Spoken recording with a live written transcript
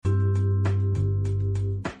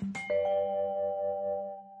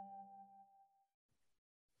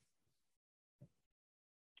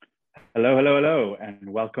Hello, hello, hello,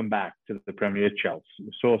 and welcome back to the Premier Chelsea,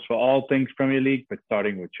 the source for all things Premier League, but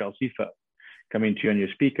starting with Chelsea first. Coming to you on your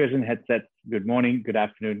speakers and headsets. Good morning, good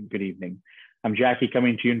afternoon, good evening. I'm Jackie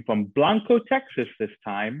coming to you from Blanco, Texas this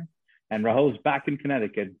time, and Rahul's back in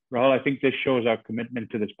Connecticut. Rahul, I think this shows our commitment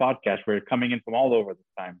to this podcast. We're coming in from all over this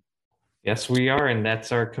time. Yes, we are, and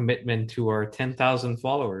that's our commitment to our 10,000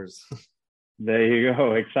 followers. There you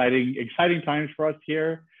go. Exciting times for us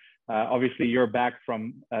here. Obviously, you're back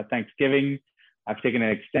from Thanksgiving. I've taken an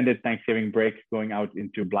extended Thanksgiving break going out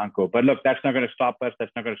into Blanco. But look, that's not going to stop us.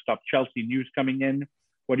 That's not going to stop Chelsea news coming in.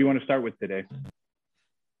 What do you want to start with today?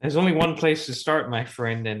 There's only one place to start, my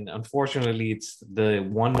friend, and unfortunately, it's the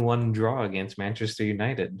 1-1 draw against Manchester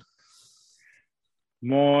United.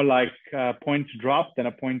 More like points dropped than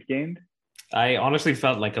a point gained? I honestly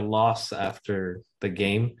felt like a loss after the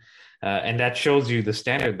game, and that shows you the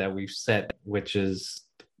standard that we've set, which is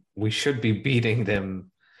we should be beating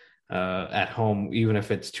them at home, even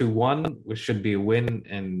if it's 2-1, which should be a win,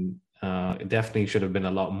 and it definitely should have been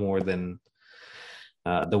a lot more than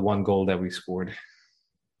the one goal that we scored.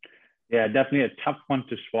 Yeah, definitely a tough one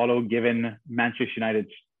to swallow given Manchester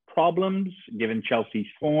United's problems, given Chelsea's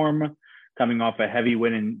form, coming off a heavy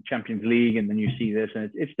win in Champions League, and then you see this,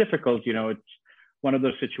 and it's difficult. It's one of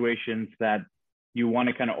those situations that you want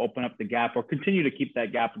to kind of open up the gap or continue to keep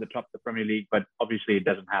that gap at the top of the Premier League, but obviously it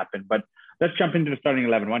doesn't happen. But let's jump into the starting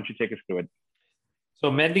 11. Why don't you take us through it?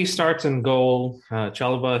 So Mendy starts in goal.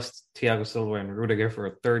 Chalobah, Thiago Silva, and Rudiger for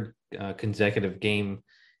a third consecutive game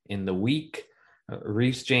in the week.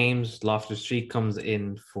 Reece James, Loftus-Cheek comes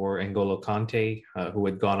in for N'Golo Kante, who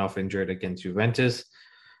had gone off injured against Juventus.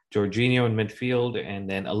 Jorginho in midfield, and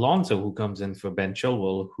then Alonso, who comes in for Ben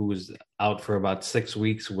Chilwell, who's out for about 6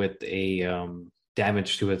 weeks with a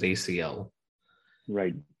damage to his ACL.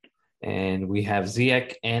 Right. And we have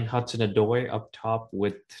Ziyech and Hudson-Odoi up top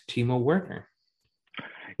with Timo Werner.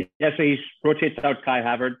 Yeah, so he rotates out Kai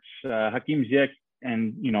Havertz. Hakim Ziyech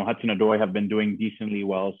and Hudson-Odoi have been doing decently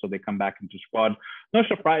well, so they come back into squad. No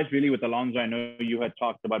surprise really with Alonso. I know you had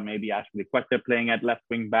talked about maybe Azpilicueta playing at left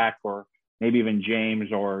wing back, or maybe even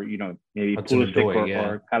James, or maybe Pulisic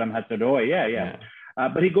or Callum Hudson-Odoi. Yeah.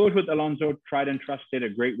 But he goes with Alonso, tried and trusted, a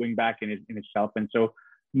great wing back in itself, and so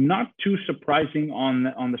not too surprising on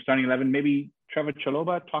the starting 11. Maybe Trevor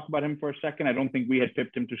Chalobah, talk about him for a second. I don't think we had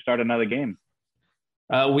picked him to start another game.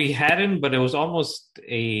 We hadn't, but it was almost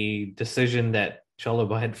a decision that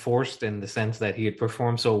Chalobah had forced, in the sense that he had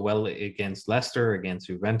performed so well against Leicester, against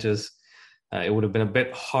Juventus. It would have been a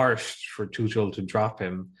bit harsh for Tuchel to drop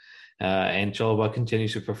him. And Chalobah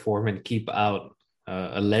continues to perform and keep out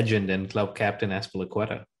a legend and club captain,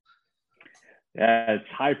 Azpilicueta. Yeah, it's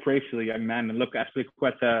high praise to the young man. And look,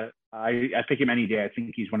 Azpilicueta, I pick him any day. I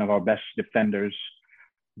think he's one of our best defenders.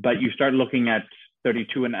 But you start looking at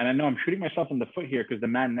 32, and I know I'm shooting myself in the foot here because the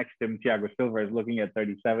man next to him, Thiago Silva, is looking at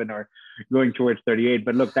 37 or going towards 38.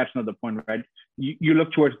 But look, that's not the point, right? You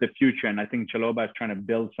look towards the future, and I think Chalobah is trying to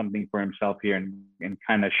build something for himself here and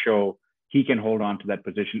kind of show he can hold on to that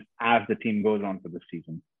position as the team goes on for the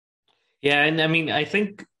season. Yeah, and I mean, I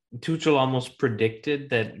think Tuchel almost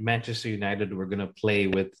predicted that Manchester United were going to play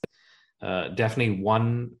with definitely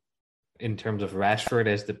one in terms of Rashford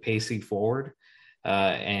as the pacey forward.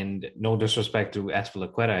 And no disrespect to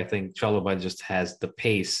Azpilicueta, I think Chalobah just has the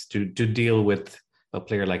pace to deal with a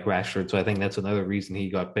player like Rashford. So I think that's another reason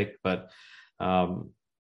he got picked. But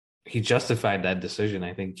he justified that decision.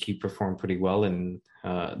 I think he performed pretty well, and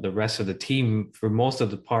the rest of the team, for most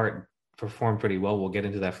of the part, performed pretty well. We'll get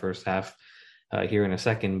into that first half here in a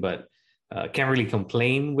second, but can't really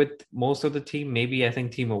complain with most of the team. Maybe I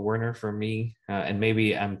think Timo Werner for me, and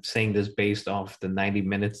maybe I'm saying this based off the 90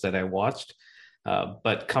 minutes that I watched.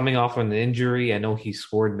 But coming off an injury, I know he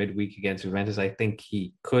scored midweek against Juventus. I think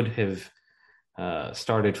he could have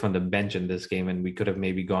started from the bench in this game, and we could have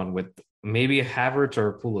maybe gone with maybe a Havertz or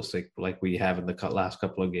a Pulisic like we have in the last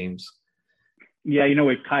couple of games. Yeah,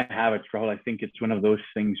 with Kai Havertz, Rahul, I think it's one of those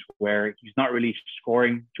things where he's not really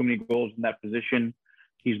scoring too many goals in that position.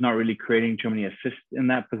 He's not really creating too many assists in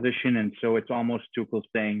that position. And so it's almost Tuchel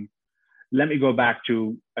saying, let me go back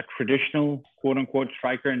to a traditional quote unquote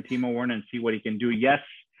striker in Timo Werner and see what he can do. Yes,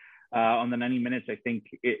 on the 90 minutes, I think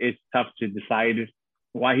it's tough to decide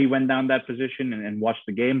why he went down that position and watch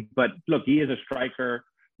the game. But look, he is a striker,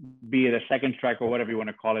 be it a second striker or whatever you want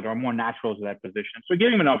to call it, or more natural to that position. So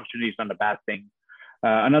giving him an opportunity is not a bad thing.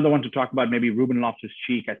 Another one to talk about, maybe Ruben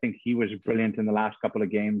Loftus-Cheek. I think he was brilliant in the last couple of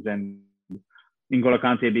games. And N'Golo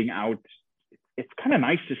Kante being out, it's kind of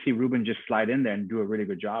nice to see Ruben just slide in there and do a really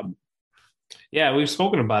good job. Yeah, we've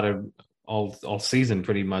spoken about it all season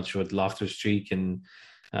pretty much with Loftus-Cheek, and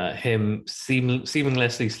him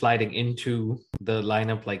seamlessly sliding into the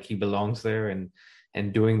lineup like he belongs there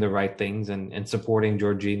and doing the right things and supporting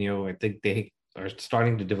Jorginho. I think they are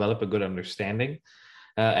starting to develop a good understanding.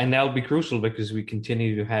 And that'll be crucial because we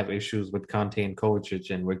continue to have issues with Conte and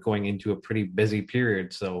Kovacic, and we're going into a pretty busy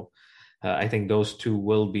period. So I think those two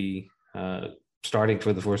will be starting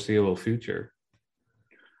for the foreseeable future.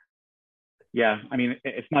 Yeah, I mean,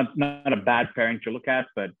 it's not a bad pairing to look at,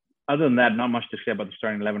 but other than that, not much to say about the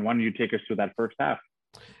starting 11. Why don't you take us through that first half?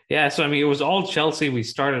 Yeah, so I mean, it was all Chelsea. We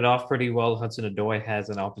started off pretty well. Hudson-Odoi has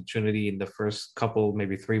an opportunity in the first couple,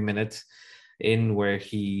 maybe 3 minutes in where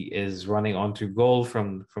he is running onto goal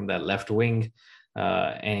from that left wing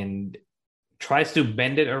and tries to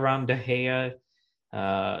bend it around De Gea.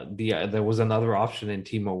 There was another option in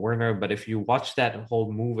Timo Werner, but if you watch that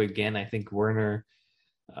whole move again, I think Werner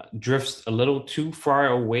drifts a little too far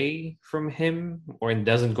away from him, or it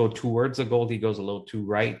doesn't go towards the goal. He goes a little too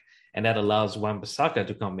right, and that allows Wan-Bissaka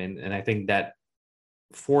to come in, and I think that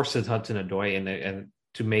forces Hudson-Odoi and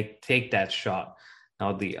to take that shot.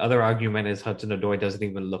 Now, the other argument is Hudson-Odoi doesn't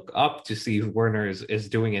even look up to see if Werner is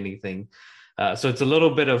doing anything. So it's a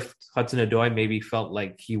little bit of Hudson-Odoi maybe felt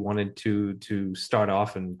like he wanted to start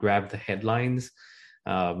off and grab the headlines.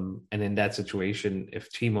 And in that situation, if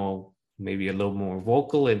Timo maybe a little more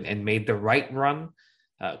vocal and made the right run,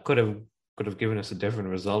 could have given us a different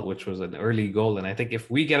result, which was an early goal. And I think if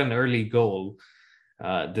we get an early goal,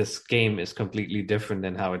 this game is completely different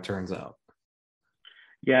than how it turns out.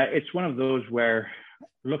 Yeah, it's one of those where,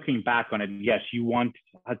 looking back on it, yes, you want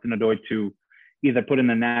Hudson-Odoi to either put in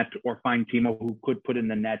the net or find Timo who could put in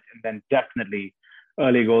the net, and then definitely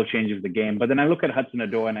early goal changes the game. But then I look at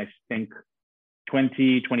Hudson-Odoi and I think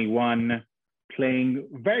 2021, playing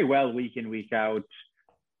very well week in, week out.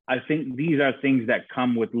 I think these are things that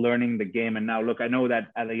come with learning the game. And now, look, I know that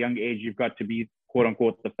at a young age, you've got to be, quote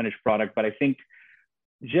unquote, the finished product. But I think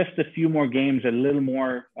just a few more games, a little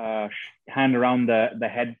more hand around the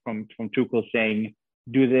head from Tuchel saying,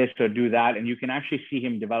 do this or do that. And you can actually see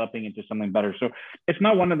him developing into something better. So it's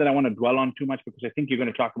not one that I want to dwell on too much, because I think you're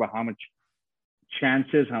going to talk about how much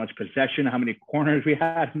chances, how much possession, how many corners we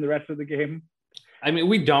had in the rest of the game. I mean,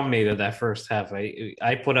 we dominated that first half.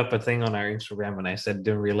 I put up a thing on our Instagram and I said,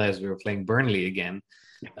 didn't realize we were playing Burnley again,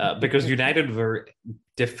 because United were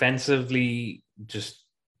defensively just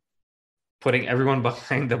putting everyone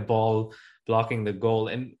behind the ball, blocking the goal.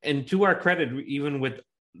 And to our credit, even with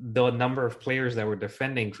the number of players that were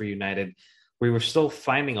defending for United, we were still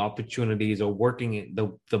finding opportunities or working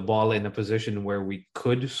the ball in a position where we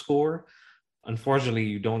could score. Unfortunately,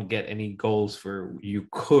 you don't get any goals for you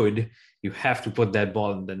have to put that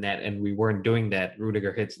ball in the net, and we weren't doing that.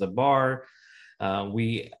 Rudiger hits the bar.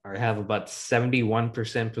 We have about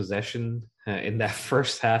 71% possession in that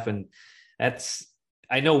first half, and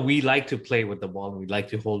I know we like to play with the ball and we like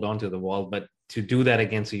to hold on to the ball, but to do that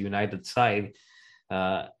against a United side,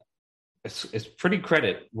 it's pretty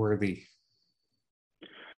credit worthy.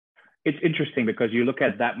 It's interesting because you look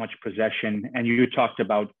at that much possession and you talked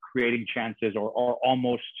about creating chances or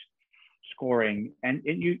almost scoring. And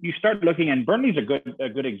you start looking, and Burnley's a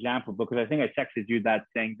good example, because I think I texted you that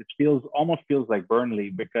saying this almost feels like Burnley,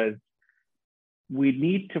 because we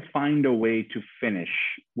need to find a way to finish,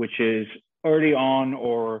 which is early on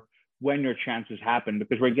or when your chances happen,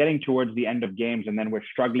 because we're getting towards the end of games and then we're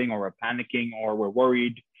struggling or we're panicking or we're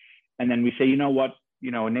worried. And then we say, you know what,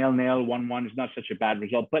 0-0, 1-1 is not such a bad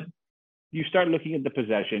result. But you start looking at the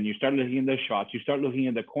possession, you start looking at the shots, you start looking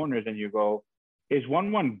at the corners, and you go, is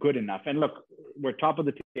 1-1 good enough? And look, we're top of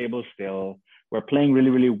the table still. We're playing really,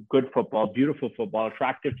 really good football, beautiful football,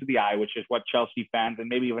 attractive to the eye, which is what Chelsea fans and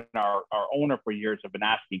maybe even our owner for years have been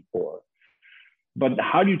asking for. But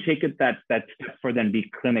how do you take it that step for then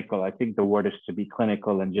be clinical? I think the word is to be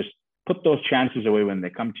clinical and just put those chances away when they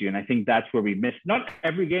come to you. And I think that's where we missed, not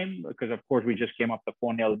every game, because of course we just came off the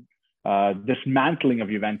 4-0 dismantling of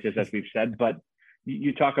Juventus, as we've said. But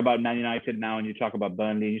you talk about Man United now, and you talk about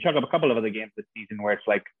Burnley, and you talk about a couple of other games this season where it's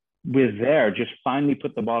like, we're there, just finally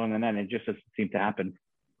put the ball in the net, and it just doesn't seem to happen.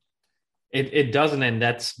 It doesn't, and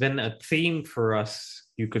that's been a theme for us,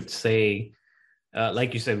 you could say.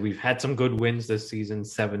 Like you said, we've had some good wins this season,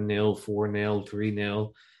 7-0,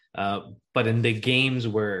 4-0, 3-0. But in the games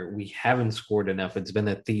where we haven't scored enough, it's been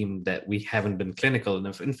a theme that we haven't been clinical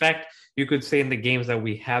enough. In fact, you could say in the games that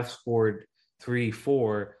we have scored 3,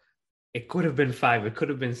 4, it could have been 5, it could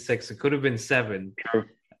have been 6, it could have been 7. Sure.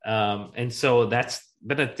 And so that's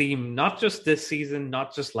been a theme, not just this season,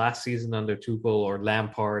 not just last season under Tuchel or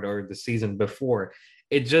Lampard or the season before.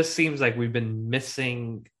 It just seems like we've been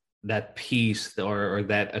missing that piece or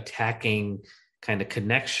that attacking kind of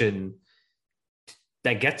connection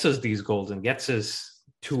that gets us these goals and gets us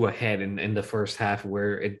two ahead in the first half,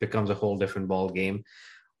 where it becomes a whole different ball game.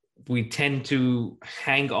 We tend to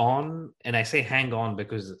hang on, and I say hang on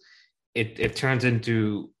because it turns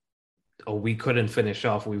into, oh, we couldn't finish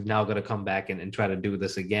off. We've now got to come back and try to do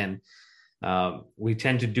this again. We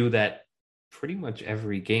tend to do that pretty much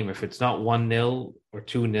every game. If it's not 1-0 or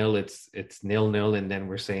 2-0, it's 0-0, and then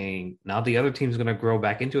we're saying now the other team's going to grow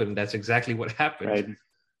back into it, and that's exactly what happened. Right.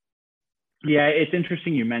 Yeah, it's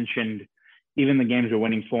interesting you mentioned even the games are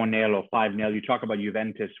winning 4-0 or 5-0. You talk about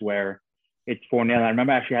Juventus where it's 4-0. I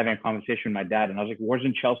remember actually having a conversation with my dad, and I was like,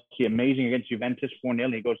 wasn't Chelsea amazing against Juventus 4-0?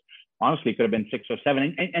 And he goes, honestly, it could have been 6 or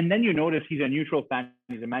 7. And then you notice he's a neutral fan.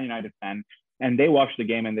 He's a Man United fan. And they watch the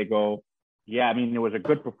game and they go, yeah, I mean, it was a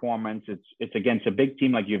good performance. It's against a big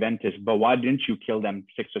team like Juventus, but why didn't you kill them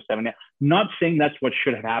 6 or 7? Not saying that's what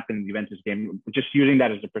should have happened in the Juventus game, just using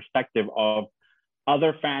that as a perspective of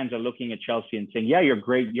other fans are looking at Chelsea and saying, yeah, you're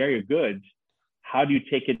great. Yeah, you're good. How do you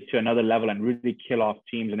take it to another level and really kill off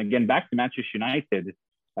teams? And again, back to Manchester United,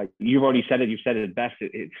 like you've already said it, you've said it best.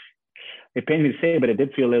 It pains me to say, but it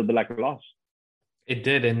did feel a little bit like a loss. It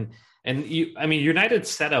did. And United's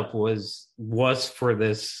setup was for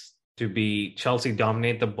this to be Chelsea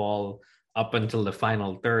dominate the ball up until the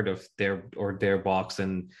final third of their box,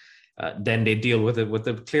 and then they deal with it with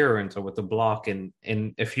the clearance or with the block. And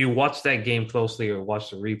if you watch that game closely or watch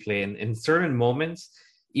the replay, and in certain moments,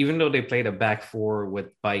 even though they played a back four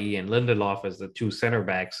with Bailly and Lindelof as the two center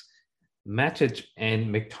backs, Matic and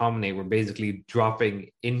McTominay were basically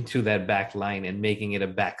dropping into that back line and making it a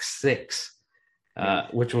back six,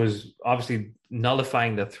 which was obviously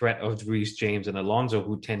nullifying the threat of Reece James and Alonso,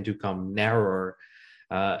 who tend to come narrower.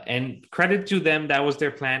 And credit to them, that was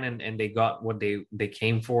their plan, and they got what they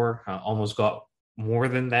came for, almost got more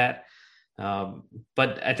than that.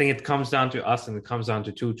 But I think it comes down to us, and it comes down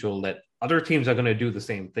to Tuchel, that other teams are going to do the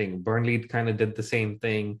same thing. Burnley kind of did the same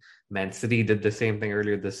thing. Man City did the same thing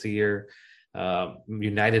earlier this year.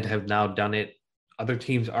 United have now done it. Other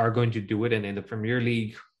teams are going to do it. And in the Premier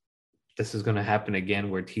League, this is going to happen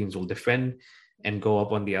again, where teams will defend and go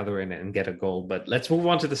up on the other end and get a goal. But let's move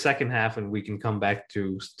on to the second half, and we can come back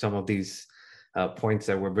to some of these points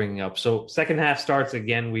that we're bringing up. So second half starts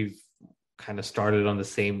again. We've kind of started on the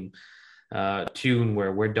same tune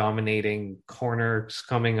where we're dominating, corners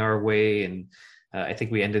coming our way, and I think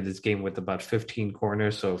we ended this game with about 15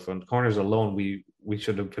 corners. So from corners alone, we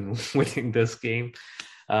should have been winning this game.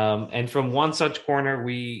 And from one such corner,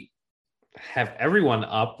 we have everyone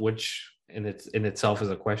up, which in itself is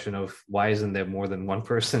a question of why isn't there more than one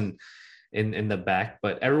person in the back?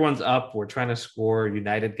 But everyone's up. We're trying to score.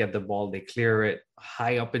 United get the ball. They clear it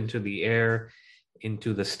high up into the air,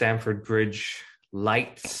 into the Stamford Bridge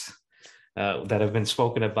lights that have been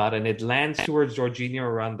spoken about, and it lands towards Jorginho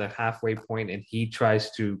around the halfway point, and he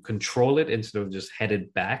tries to control it instead of just head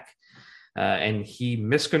it back, and he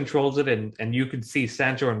miscontrols it, and you could see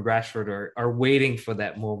Sancho and Rashford are waiting for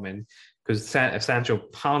that moment, because Sancho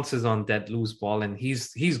pounces on that loose ball, and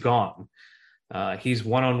he's gone. He's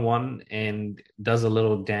one-on-one and does a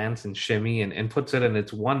little dance and shimmy and puts it, and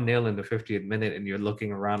it's 1-0 in the 50th minute, and you're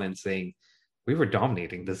looking around and saying, we were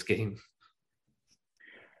dominating this game.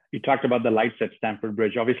 You talked about the lights at Stamford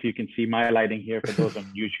Bridge. Obviously, you can see my lighting here. For those on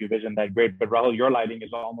YouTube, isn't that great? But Rahul, your lighting is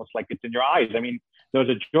almost like it's in your eyes. I mean, there was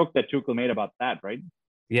a joke that Tuchel made about that, right?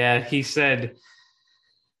 Yeah, he said,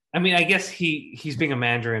 I mean, I guess he's being a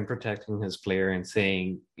manager and protecting his player and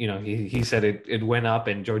saying, he said it went up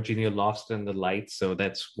and Jorginho lost in the lights. So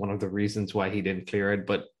that's one of the reasons why he didn't clear it.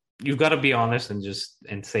 But you've got to be honest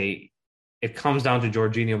and say, it comes down to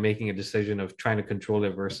Jorginho making a decision of trying to control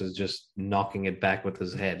it versus just knocking it back with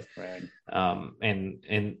his head. Right.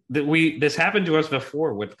 This happened to us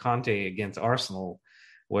before with Conte against Arsenal,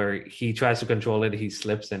 where he tries to control it, he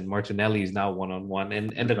slips, and Martinelli is now one-on-one.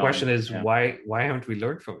 And the question is, why haven't we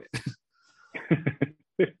learned from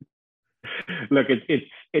it? Look,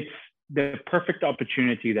 it's the perfect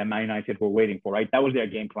opportunity that Man United were waiting for, right? That was their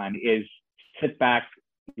game plan: is sit back,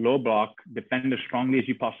 low block, defend as strongly as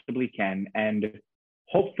you possibly can, and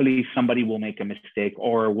hopefully somebody will make a mistake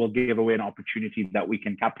or will give away an opportunity that we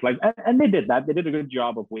can capitalize. And they did that. They did a good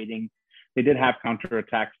job of waiting. They did have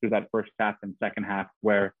counterattacks through that first half and second half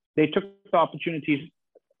where they took the opportunities,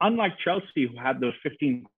 unlike Chelsea, who had those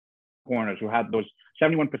 15 corners, who had those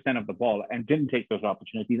 71% of the ball and didn't take those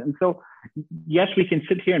opportunities. And so, yes, we can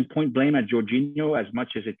sit here and point blame at Jorginho as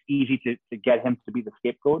much as it's easy to get him to be the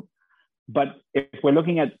scapegoat. But if we're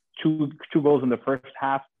looking at two goals in the first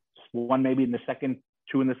half, one maybe in the second,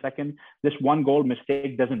 2 in the second. This one goal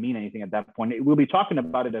mistake doesn't mean anything at that point. We'll be talking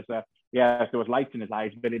about it as if there was lights in his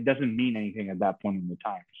eyes, but it doesn't mean anything at that point in the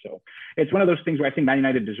time. So it's one of those things where I think Man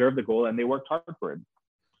United deserved the goal and they worked hard for it.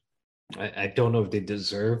 I don't know if they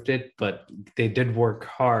deserved it, but they did work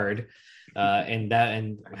hard. And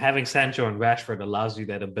having Sancho and Rashford allows you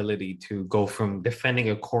that ability to go from defending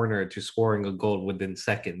a corner to scoring a goal within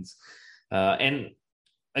seconds. And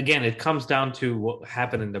again, it comes down to what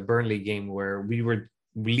happened in the Burnley game, where we were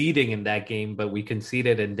leading in that game, but we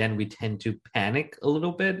conceded, and then we tend to panic a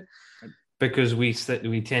little bit because we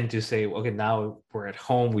tend to say, okay, now we're at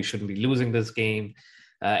home, we shouldn't be losing this game.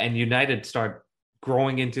 And United start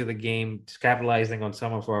growing into the game, capitalizing on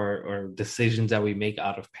some of our decisions that we make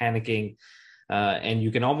out of panicking. And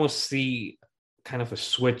you can almost see kind of a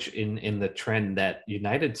switch in the trend that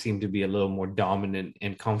United seem to be a little more dominant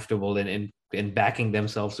and comfortable in backing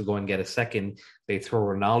themselves to go and get a second. They throw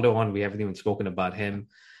Ronaldo on. We haven't even spoken about him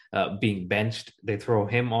being benched. They throw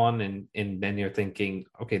him on, and then you're thinking,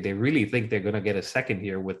 okay, they really think they're going to get a second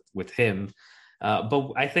here with him.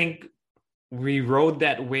 But I think we rode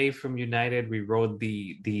that wave from United. We rode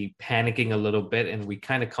the panicking a little bit, and we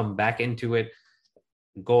kind of come back into it,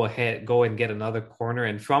 go and get another corner.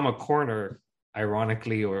 And from a corner,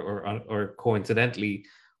 ironically or coincidentally,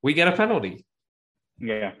 we get a penalty.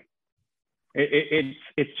 Yeah.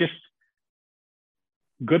 It's just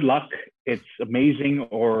good luck. It's amazing.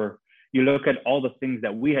 Or you look at all the things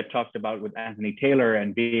that we had talked about with Anthony Taylor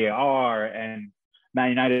and VAR and Man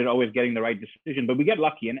United always getting the right decision, but we get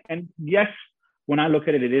lucky. And yes, when I look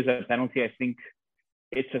at it, it is a penalty. I think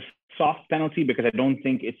it's a soft penalty because I don't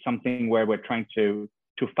think it's something where we're trying to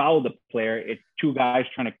foul the player. It's two guys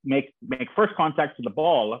trying to make first contact to the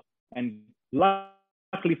ball, and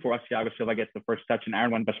luckily for us, Thiago Silva gets the first touch, and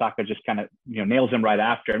Aaron Wan-Bissaka just kind of nails him right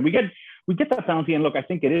after, and we get that penalty. And look, I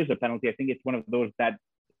think it is a penalty. I think it's one of those that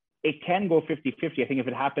it can go 50-50. I think if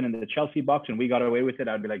it happened in the Chelsea box and we got away with it,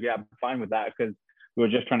 I'd be like, yeah, I'm fine with that because we were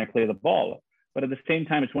just trying to clear the ball. But at the same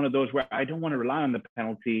time, it's one of those where I don't want to rely on the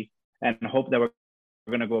penalty and hope that we're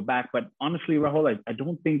going to go back. But honestly, Rahul, I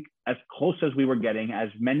don't think as close as we were getting, as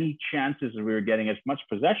many chances as we were getting, as much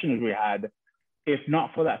possession as we had, if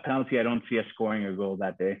not for that penalty, I don't see us scoring a goal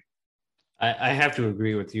that day. I have to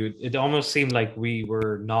agree with you. It almost seemed like we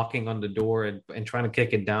were knocking on the door and trying to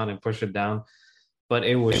kick it down and push it down, but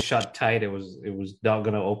it was shut tight. It was not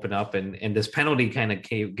going to open up, and this penalty kind of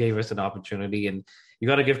gave us an opportunity. And you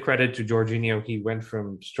got to give credit to Jorginho. He went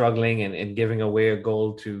from struggling and giving away a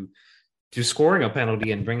goal to scoring a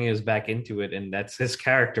penalty and bringing us back into it, and that's his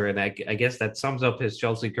character. And I guess that sums up his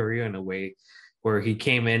Chelsea career in a way, where he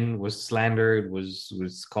came in, was slandered,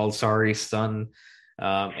 was called Sarri's son.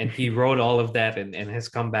 And he wrote all of that and has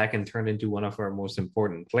come back and turned into one of our most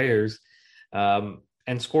important players,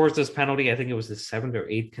 and scores this penalty. I think it was the 7th or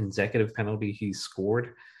 8th consecutive penalty he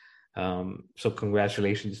scored. So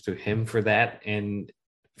congratulations to him for that. And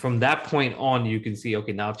from that point on, you can see,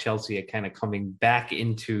 okay, now Chelsea are kind of coming back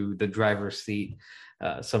into the driver's seat.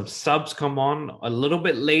 Some subs come on a little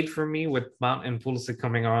bit late for me, with Mount and Pulisic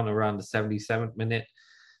coming on around the 77th minute.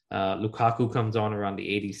 Lukaku comes on around the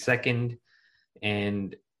 82nd.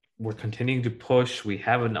 And we're continuing to push. We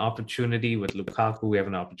have an opportunity with Lukaku. We have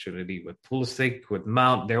an opportunity with Pulisic, with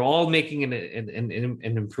Mount. They're all making an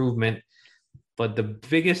improvement. But the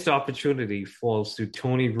biggest opportunity falls to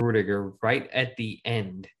Tony Rudiger right at the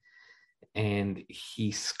end, and he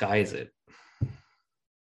skies it.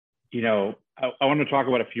 I want to talk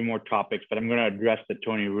about a few more topics, but I'm going to address the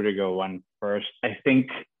Tony Rudiger one first. I think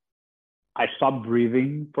I stopped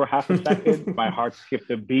breathing for half a second. My heart skipped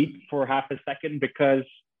a beat for half a second, because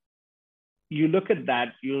you look at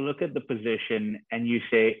that, you look at the position and you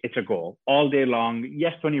say, it's a goal all day long.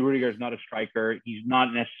 Yes, Tony Rudiger is not a striker. He's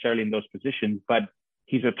not necessarily in those positions, but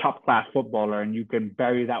he's a top class footballer, and you can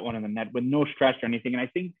bury that one in the net with no stress or anything. And I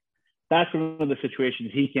think that's one of the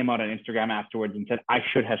situations he came out on Instagram afterwards and said, I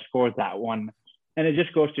should have scored that one. And it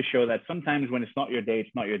just goes to show that sometimes when it's not your day,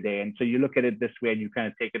 it's not your day. And so you look at it this way and you kind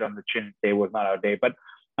of take it on the chin and say, it was not our day. But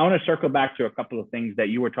I want to circle back to a couple of things that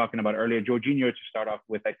you were talking about earlier. Jorginho, to start off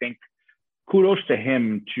with, I think kudos to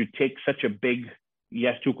him to take such a big,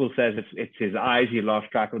 yes, Tuchel says it's his eyes, he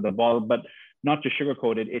lost track of the ball, but not to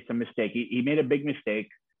sugarcoat it, it's a mistake. He made a big mistake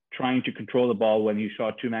trying to control the ball when you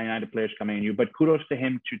saw two Man United players coming at you. But kudos to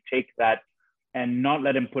him to take that and not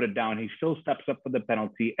let him put it down. He still steps up for the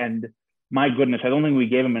penalty. And my goodness, I don't think we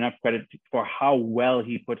gave him enough credit for how well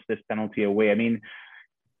he puts this penalty away. I mean,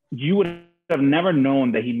 you would have never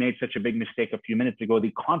known that he made such a big mistake a few minutes ago.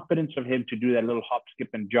 The confidence of him to do that little hop, skip,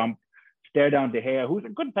 and jump, stare down De Gea, who's a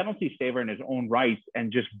good penalty saver in his own right,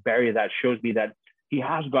 and just bury that, shows me that he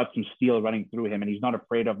has got some steel running through him, and he's not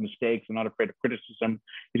afraid of mistakes and not afraid of criticism.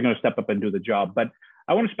 He's going to step up and do the job. But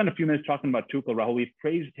I want to spend a few minutes talking about Tuchel. Rahul, we've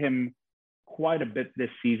praised him quite a bit this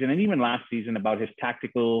season and even last season about his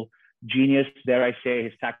tactical genius, dare I say,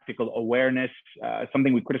 his tactical awareness,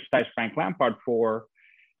 something we criticized Frank Lampard for.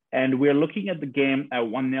 And we're looking at the game at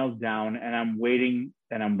 1-0 down, and I'm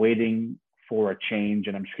waiting for a change,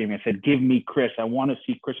 and I'm screaming. I said, give me Chris. I want to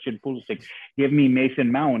see Christian Pulisic. Give me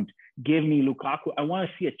Mason Mount. Give me Lukaku. I want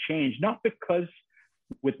to see a change, not because,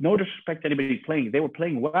 with no disrespect to anybody playing, they were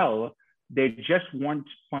playing well. They just weren't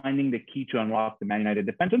finding the key to unlock the Man United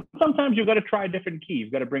defense. And sometimes you've got to try a different key.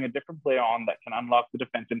 You've got to bring a different player on that can unlock the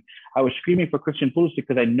defense. And I was screaming for Christian Pulisic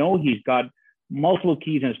because I know he's got multiple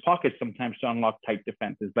keys in his pocket sometimes to unlock tight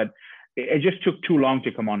defenses. But it just took too long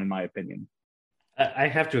to come on, in my opinion. I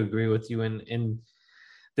have to agree with you. And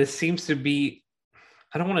this seems to be,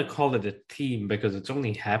 I don't want to call it a team because it's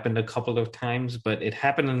only happened a couple of times, but it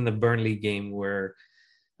happened in the Burnley game where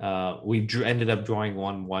we ended up drawing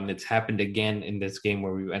 1-1. It's happened again in this game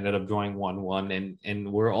where we ended up drawing 1-1,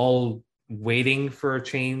 and we're all waiting for a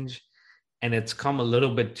change. And it's come a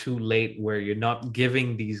little bit too late where you're not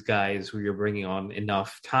giving these guys who you're bringing on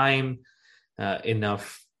enough time,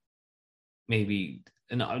 enough maybe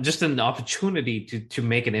just an opportunity to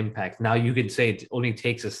make an impact. Now you could say it only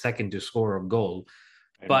takes a second to score a goal.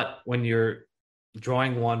 But when you're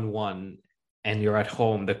drawing 1-1 and you're at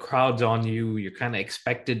home, the crowd's on you, you're kind of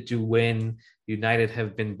expected to win. United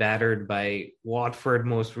have been battered by Watford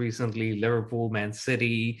most recently, Liverpool, Man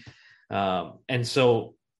City. And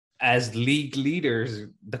so as league leaders,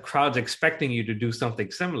 the crowd's expecting you to do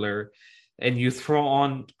something similar. And you throw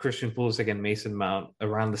on Christian Pulisic and Mason Mount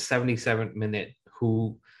around the 77th minute,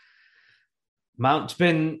 who Mount's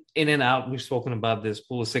been in and out. We've spoken about this.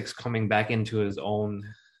 Pulisic's coming back into his own.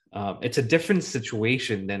 It's a different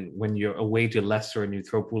situation than when you're away to Leicester and you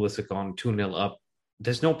throw Pulisic on 2-0 up.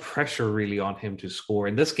 There's no pressure really on him to score.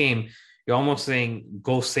 In this game, you're almost saying,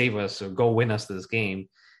 go save us or go win us this game.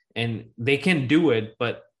 And they can do it,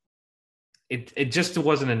 but it just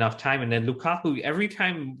wasn't enough time. And then Lukaku, every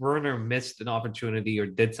time Werner missed an opportunity or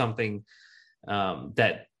did something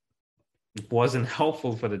that wasn't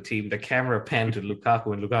helpful for the team, the camera panned to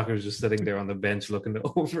Lukaku, and Lukaku was just sitting there on the bench looking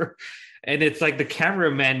over. And it's like the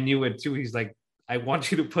cameraman knew it too. He's like, I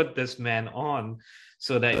want you to put this man on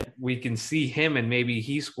so that we can see him and maybe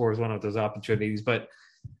he scores one of those opportunities. But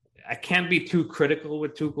I can't be too critical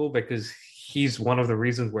with Tuchel because he's one of the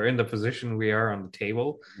reasons we're in the position we are on the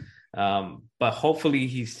table. But hopefully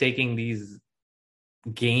he's taking these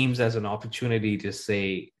games as an opportunity to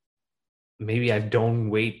say, maybe I don't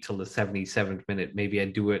wait till the 77th minute. Maybe I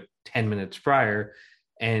do it 10 minutes prior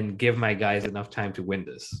and give my guys enough time to win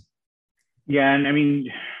this. Yeah, and I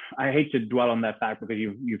mean, I hate to dwell on that fact because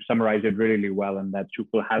you've summarized it really, really well, and that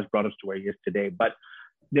Tuchel has brought us to where he is today. But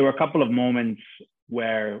there were a couple of moments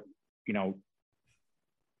where,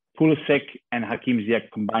 Pulisic and Hakim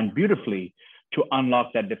Ziyech combined beautifully to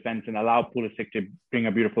unlock that defense and allow Pulisic to bring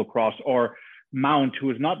a beautiful cross, or Mount, who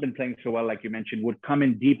has not been playing so well, like you mentioned, would come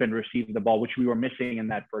in deep and receive the ball, which we were missing in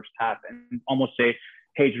that first half, and almost say,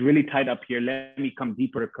 hey, it's really tight up here. Let me come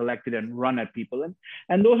deeper, collect it, and run at people.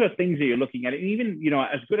 And those are things that you're looking at. And even,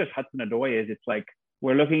 as good as Hudson-Odoi is, it's like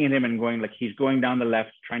we're looking at him and going, like, he's going down the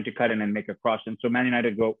left, trying to cut in and make a cross. And so Man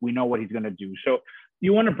United we know what he's going to do. So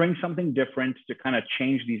you want to bring something different to kind of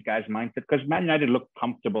change these guys' mindset, because Man United look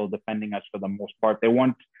comfortable defending us for the most part. They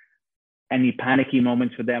weren't any panicky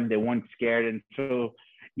moments for them. They weren't scared. And so,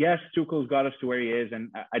 yes, Tuchel's got us to where he is. And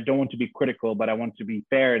I don't want to be critical, but I want to be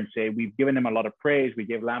fair and say we've given him a lot of praise. We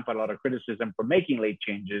gave Lampard a lot of criticism for making late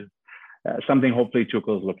changes, something hopefully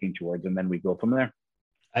Tuchel's looking towards, and then we go from there.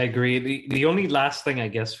 I agree. The only last thing, I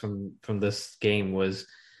guess, from this game was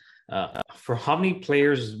for how many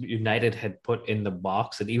players United had put in the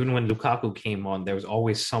box. And even when Lukaku came on, there was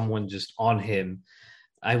always someone just on him.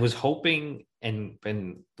 I was hoping and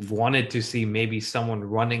wanted to see maybe someone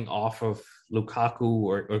running off of Lukaku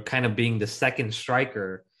or kind of being the second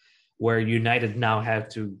striker, where United now have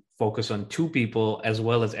to focus on two people as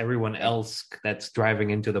well as everyone else that's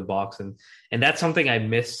driving into the box. And that's something I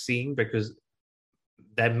miss seeing, because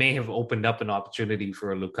that may have opened up an opportunity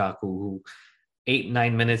for a Lukaku, who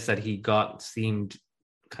 8-9 minutes that he got seemed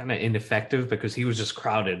kind of ineffective because he was just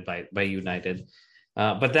crowded by United.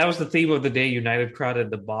 But that was the theme of the day. United crowded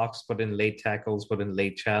the box, put in late tackles, put in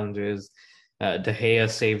late challenges. De Gea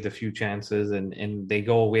saved a few chances, and they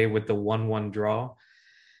go away with the 1-1 draw.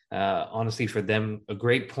 Honestly, for them, a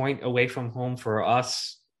great point away from home. For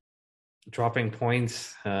us, dropping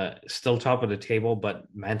points, still top of the table, but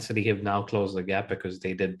Man City have now closed the gap because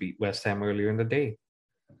they did beat West Ham earlier in the day.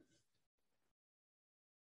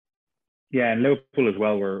 Yeah, and Liverpool as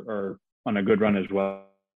well are on a good run as well.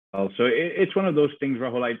 So it's one of those things,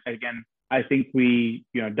 Rahul. I think we,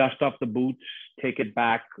 dust off the boots, take it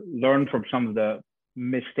back, learn from some of the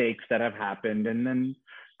mistakes that have happened, and then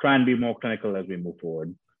try and be more clinical as we move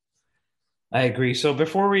forward. I agree. So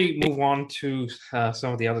before we move on to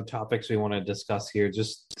some of the other topics we want to discuss here,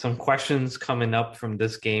 just some questions coming up from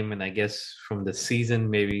this game, and I guess from the season,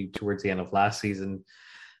 maybe towards the end of last season.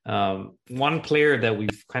 One player that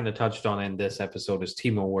we've kind of touched on in this episode is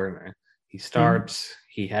Timo Werner. He starts,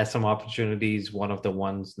 he has some opportunities. One of the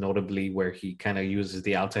ones, notably, where he kind of uses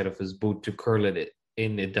the outside of his boot to curl it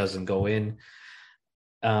in, it doesn't go in.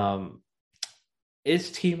 Is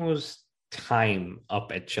Timo's time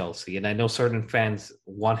up at Chelsea? And I know certain fans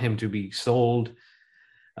want him to be sold.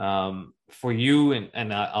 For you,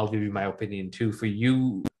 and I'll give you my opinion too. For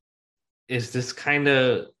you, is this kind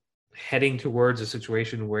of heading towards a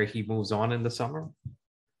situation where he moves on in the summer?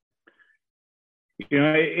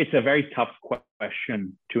 It's a very tough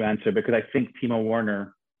question to answer because I think Timo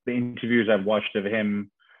Werner, the interviews I've watched of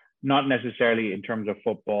him, not necessarily in terms of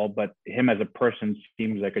football, but him as a person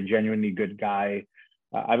seems like a genuinely good guy.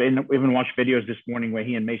 I've even watched videos this morning where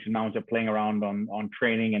he and Mason Mount are playing around on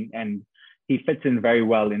training, and he fits in very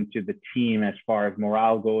well into the team as far as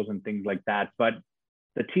morale goes and things like that. But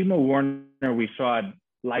the Timo Werner we saw at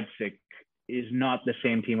Leipzig is not the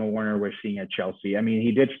same Timo Werner we're seeing at Chelsea. I mean,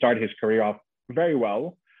 he did start his career off very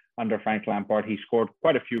well under Frank Lampard. He scored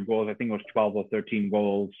quite a few goals. I think it was 12 or 13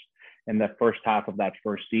 goals in the first half of that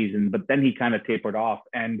first season, but then he kind of tapered off.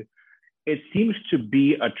 And it seems to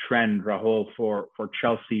be a trend, Rahul, for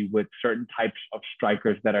Chelsea with certain types of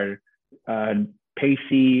strikers that are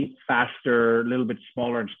pacey, faster, a little bit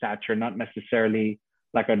smaller in stature, not necessarily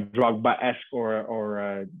like a Drogba-esque or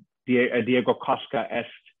a Diego Costa-esque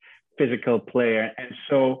physical player. And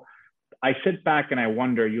so I sit back and I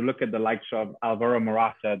wonder, you look at the likes of Alvaro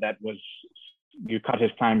Morata, you cut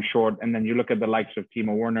his time short, and then you look at the likes of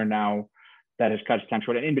Timo Werner now, that has cut his time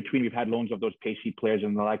short. And in between, we've had loans of those pacey players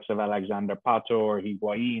in the likes of Alexander Pato or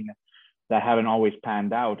Higuain that haven't always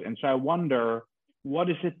panned out. And so I wonder, what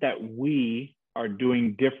is it that we are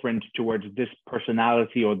doing different towards this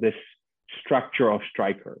personality or this structure of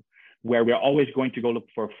striker, where we're always going to go look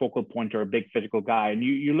for a focal point or a big physical guy? And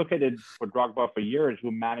you look at it for Drogba for years,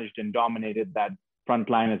 who managed and dominated that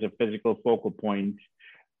front line as a physical focal point.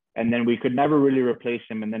 And then we could never really replace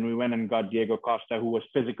him. And then we went and got Diego Costa, who was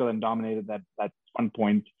physical and dominated that one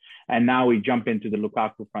point. And now we jump into the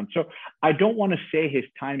Lukaku front. So I don't want to say his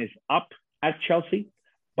time is up at Chelsea,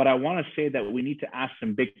 but I want to say that we need to ask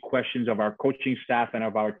some big questions of our coaching staff and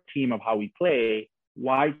of our team of how we play.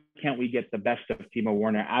 Why can't we get the best of Timo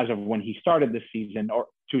Werner as of when he started this season or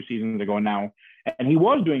 2 seasons ago now? And he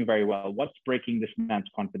was doing very well. What's breaking this man's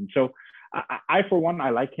confidence? So I, for one, I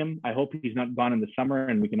like him. I hope he's not gone in the summer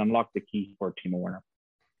and we can unlock the key for Timo Werner.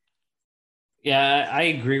 Yeah, I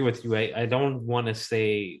agree with you. I don't want to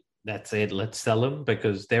say that's it, let's sell him,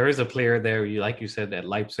 because there is a player there. Like you said, at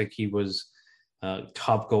Leipzig, he was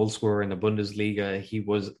top goal scorer in the Bundesliga.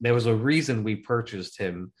 There was a reason we purchased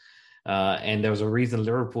him. And there was a reason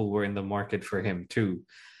Liverpool were in the market for him too.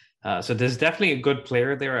 So there's definitely a good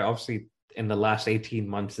player there. Obviously, in the last 18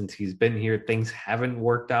 months since he's been here, things haven't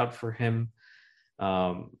worked out for him.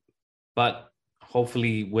 But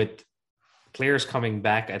hopefully with players coming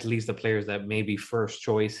back, at least the players that may be first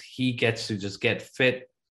choice, he gets to just get fit,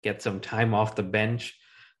 get some time off the bench,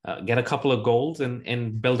 get a couple of goals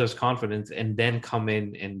and build his confidence, and then come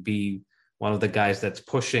in and be one of the guys that's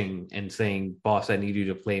pushing and saying, boss, I need you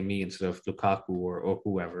to play me instead of Lukaku or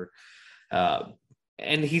whoever.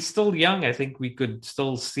 And he's still young. I think we could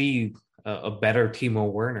still see a better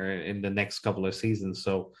Timo Werner in the next couple of seasons.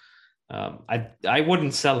 So I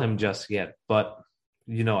wouldn't sell him just yet. But,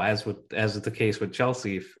 as is the case with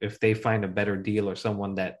Chelsea, if they find a better deal or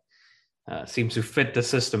someone that seems to fit the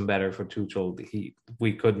system better for Tuchel,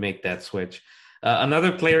 we could make that switch.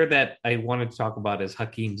 Another player that I wanted to talk about is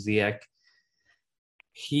Hakim Ziyech.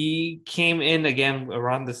 He came in again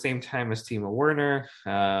around the same time as Timo Werner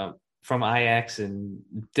from Ajax and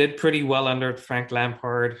did pretty well under Frank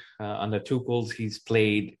Lampard. Under Tuchel, he's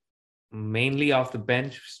played mainly off the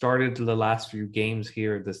bench, started the last few games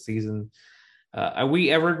here this season. Are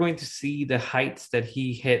we ever going to see the heights that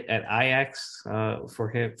he hit at Ajax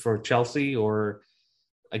for Chelsea? Or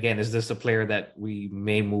again, is this a player that we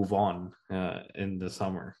may move on in the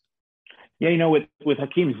summer? Yeah, with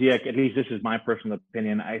Hakim Ziyech, at least this is my personal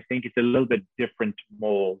opinion, I think it's a little bit different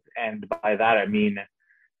mold. And by that, I mean,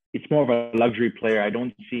 it's more of a luxury player. I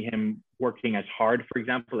don't see him working as hard, for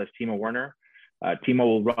example, as Timo Werner. Timo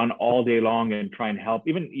will run all day long and try and help.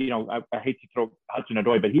 Even, I hate to throw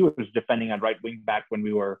Hudson-Odoi, but he was defending at right wing back when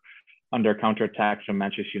we were under counterattacks from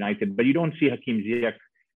Manchester United. But you don't see Hakim Ziyech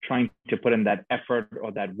trying to put in that effort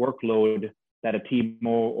or that workload that a Timo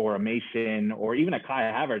or a Mason or even a Kai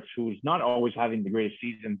Havertz, who's not always having the greatest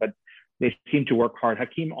season, but they seem to work hard.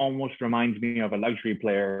 Hakim almost reminds me of a luxury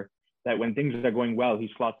player that when things are going well, he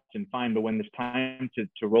slots in fine. But when it's time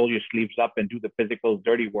to roll your sleeves up and do the physical,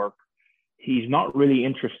 dirty work, he's not really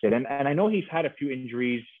interested. And I know he's had a few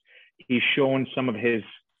injuries. He's shown some of his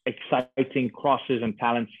exciting crosses and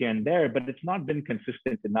talents here and there, but it's not been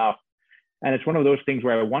consistent enough. And it's one of those things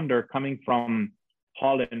where I wonder, coming from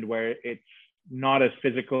Holland, where it's not as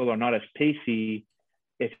physical or not as pacey,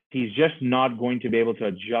 if he's just not going to be able to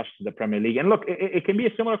adjust to the Premier League. And look, it can be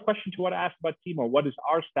a similar question to what I asked about Timo. What is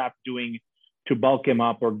our staff doing to bulk him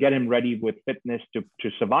up or get him ready with fitness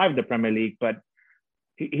to survive the Premier League? But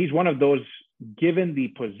he's one of those, given the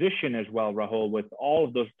position as well, Rahul, with all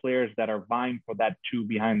of those players that are vying for that two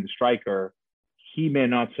behind the striker, he may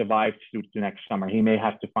not survive to next summer. He may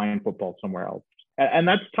have to find football somewhere else. And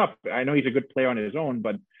that's tough. I know he's a good player on his own,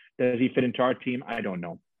 but does he fit into our team? I don't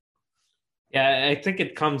know. Yeah, I think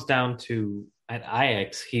it comes down to, at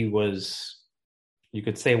Ajax, he was, you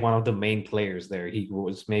could say, one of the main players there. He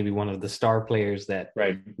was maybe one of the star players that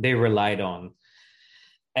they relied on.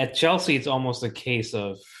 At Chelsea, it's almost a case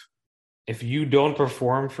of, if you don't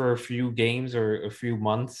perform for a few games or a few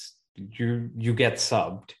months, you get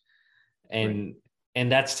subbed. And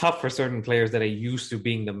that's tough for certain players that are used to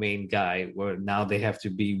being the main guy, where now they have to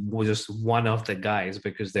be just one of the guys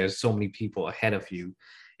because there's so many people ahead of you.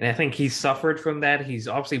 And I think he suffered from that. He's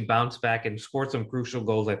obviously bounced back and scored some crucial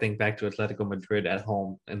goals. I think back to Atletico Madrid at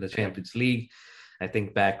home in the Champions League. I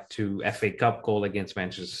think back to FA Cup goal against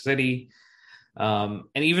Manchester City. And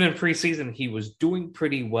even in preseason, he was doing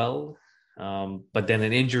pretty well. But then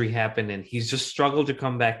an injury happened and he's just struggled to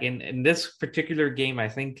come back in. In this particular game, I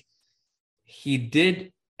think he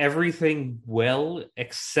did everything well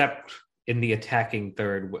except in the attacking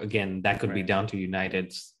third. Again, that could be down to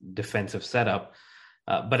United's defensive setup.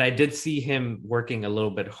 But I did see him working a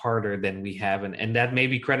little bit harder than we have. And that may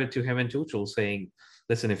be credit to him and Tuchel saying,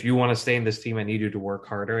 listen, if you want to stay in this team, I need you to work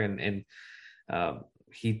harder. And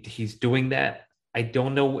he's doing that. I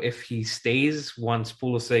don't know if he stays once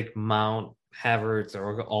Pulisic, Mount, Havertz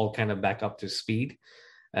are all kind of back up to speed.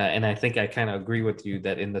 And I think I kind of agree with you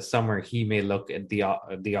that in the summer, he may look at the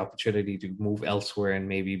opportunity to move elsewhere and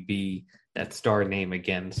maybe be that star name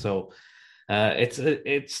again. So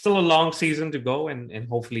it's still a long season to go, and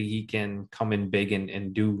hopefully he can come in big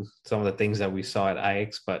and do some of the things that we saw at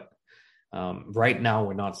Ajax. But right now,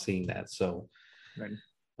 we're not seeing that. So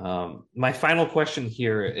my final question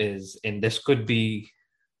here is, and this could be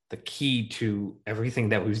the key to everything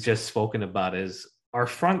that we've just spoken about, is our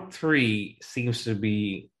front three seems to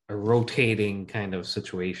be a rotating kind of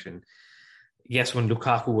situation. Yes, when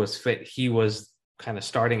Lukaku was fit, he was kind of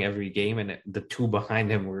starting every game, and the two behind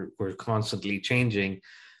him were constantly changing.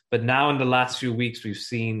 But now in the last few weeks, we've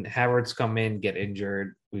seen Havertz come in, get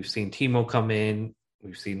injured. We've seen Timo come in.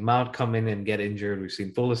 We've seen Mount come in and get injured. We've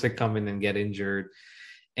seen Pulisic come in and get injured.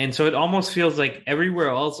 And so it almost feels like everywhere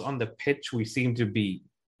else on the pitch, we seem to be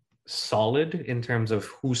solid in terms of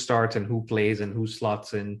who starts and who plays and who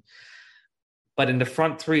slots in. But in the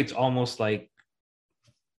front three, it's almost like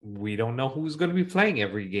we don't know who's going to be playing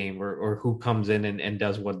every game or who comes in and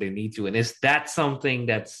does what they need to. And is that something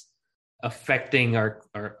that's affecting our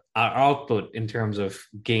output in terms of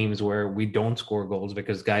games where we don't score goals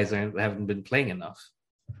because guys haven't been playing enough?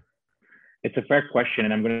 It's a fair question,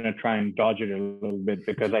 and I'm going to try and dodge it a little bit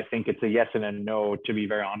because I think it's a yes and a no, to be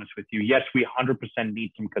very honest with you. Yes, we 100%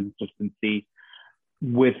 need some consistency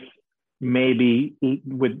with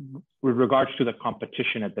regards to the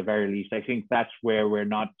competition at the very least. I think that's where we're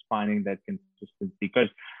not finding that consistency, because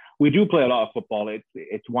we do play a lot of football.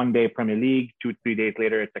 It's one day Premier League, 2-3 days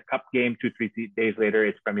later it's a cup game, 2-3 days later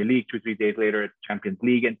it's Premier League, 2-3 days later it's Champions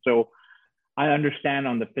League. And so I understand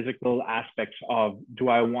on the physical aspects of, do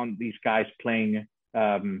I want these guys playing,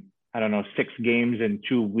 6 games in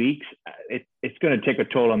 2 weeks? It's going to take a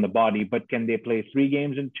toll on the body, but can they play 3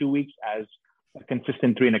 games in 2 weeks as a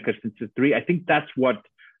consistent 3 and a consistent 3? I think that's what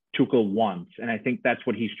Tuchel wants. And I think that's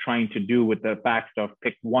what he's trying to do with the fact of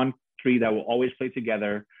pick 1 3 that will always play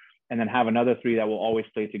together and then have another 3 that will always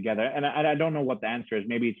play together. And I don't know what the answer is.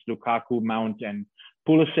 Maybe it's Lukaku, Mount, and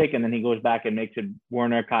Pulisic, and then he goes back and makes it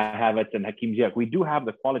Werner, Kai Havertz, and Hakim Ziyech. We do have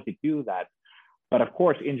the quality to do that. But of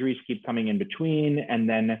course, injuries keep coming in between. And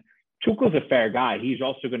then Tuchel's a fair guy. He's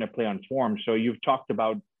also going to play on form. So you've talked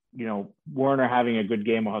about Werner having a good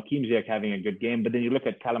game or Hakeem Ziyech having a good game. But then you look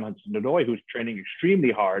at Callum Hudson-Odoi, who's training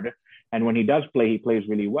extremely hard. And when he does play, he plays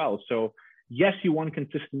really well. So yes, you want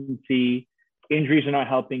consistency. Injuries are not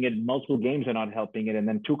helping it. Multiple games are not helping it. And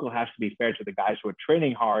then Tuchel has to be fair to the guys who are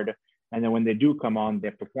training hard. And then when they do come on,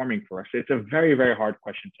 they're performing for us. It's a very, very hard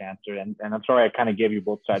question to answer. And I'm sorry, I kind of gave you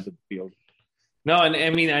both sides of the field. No, and I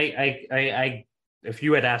mean, I if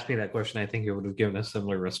you had asked me that question, I think you would have given a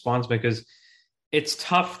similar response, because it's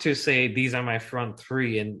tough to say these are my front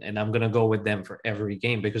three and I'm going to go with them for every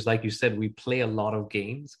game, because like you said, we play a lot of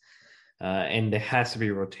games and there has to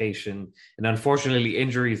be rotation. And unfortunately,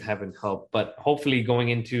 injuries haven't helped. But hopefully going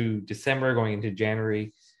into December, going into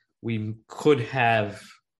January, we could have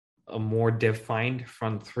a more defined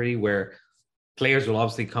front three where players will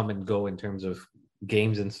obviously come and go in terms of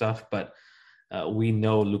games and stuff. But we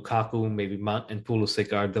know Lukaku, maybe Mount and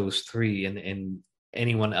Pulisic are those three, and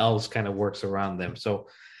anyone else kind of works around them. So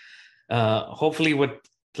hopefully with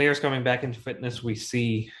players coming back into fitness, we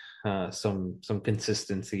see some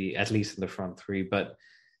consistency, at least in the front three. But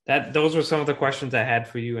those were some of the questions I had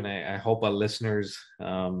for you, and I hope our listeners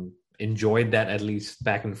enjoyed that, at least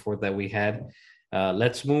back and forth that we had.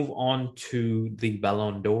 Let's move on to the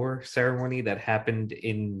Ballon d'Or ceremony that happened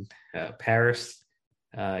in Paris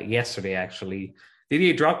yesterday, actually.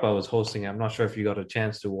 Didier Drogba was hosting. I'm not sure if you got a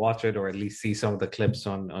chance to watch it or at least see some of the clips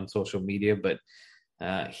on social media, but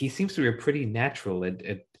he seems to be pretty natural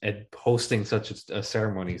at hosting such a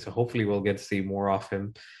ceremony. So hopefully we'll get to see more of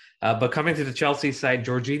him. But coming to the Chelsea side,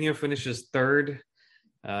 Jorginho finishes third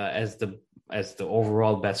as the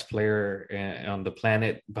overall best player on the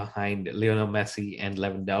planet, behind Lionel Messi and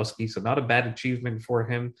Lewandowski. So not a bad achievement for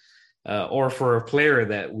him, or for a player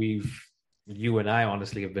that you and I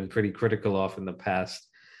honestly have been pretty critical of in the past.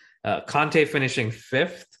 Conte finishing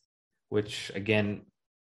fifth, which again,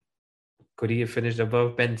 could he have finished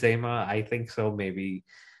above Benzema? I think so. Maybe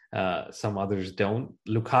some others don't.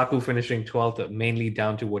 Lukaku finishing 12th, mainly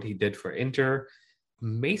down to what he did for Inter.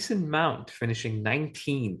 Mason Mount finishing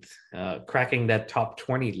 19th, cracking that top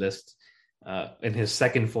 20 list in his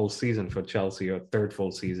second full season for Chelsea, or third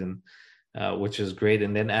full season, which is great.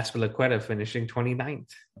 And then Azpilicueta finishing 29th.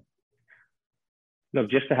 Look,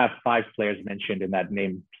 just to have 5 players mentioned in that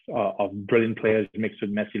name of brilliant players mixed with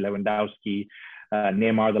Messi, Lewandowski,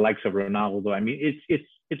 Neymar, the likes of Ronaldo. I mean,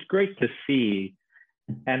 it's great to see.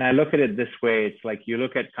 And I look at it this way. It's like you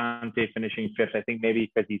look at Conte finishing fifth. I think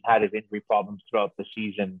maybe because he's had his injury problems throughout the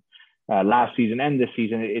season, last season and this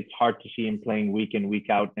season, it's hard to see him playing week in, week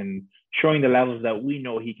out and showing the levels that we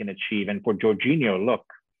know he can achieve. And for Jorginho, look,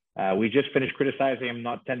 we just finished criticizing him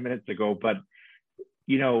not 10 minutes ago, but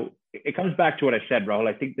it comes back to what I said, Rahul.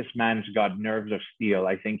 I think this man's got nerves of steel.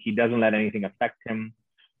 I think he doesn't let anything affect him.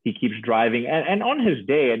 He keeps driving. And on his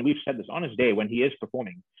day, and we've said this, on his day when he is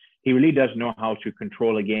performing, he really does know how to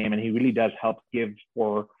control a game, and he really does help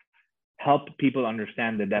people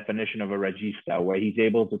understand the definition of a regista, where he's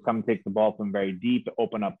able to come take the ball from very deep,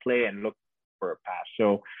 open up play, and look for a pass.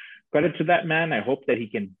 So credit to that man. I hope that he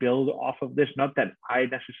can build off of this. Not that I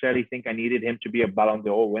necessarily think I needed him to be a Ballon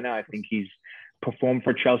d'Or winner. I think he's performed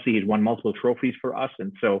for Chelsea. He's won multiple trophies for us.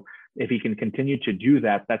 And so if he can continue to do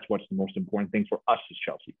that, that's what's the most important thing for us as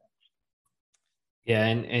Chelsea fans. Yeah,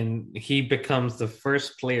 and he becomes the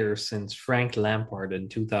first player since Frank Lampard in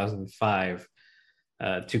 2005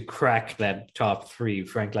 to crack that top three.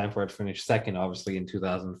 Frank Lampard finished second, obviously, in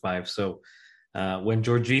 2005. So when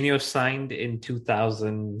Jorginho signed in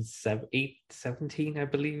 2017, I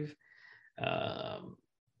believe,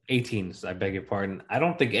 18, I beg your pardon, I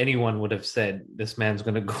don't think anyone would have said this man's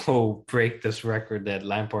going to go break this record that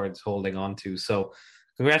Lampard's holding on to. So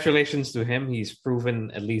congratulations to him. He's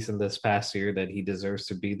proven, at least in this past year, that he deserves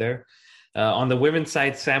to be there. On the women's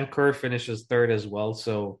side, Sam Kerr finishes third as well.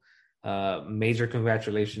 So major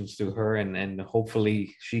congratulations to her. And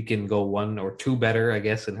hopefully she can go one or two better, I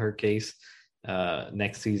guess, in her case,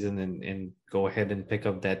 next season and go ahead and pick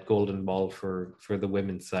up that golden ball for the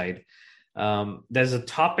women's side. There's a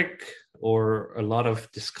topic or a lot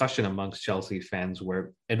of discussion amongst Chelsea fans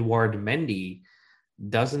where Edouard Mendy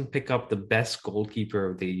doesn't pick up the best goalkeeper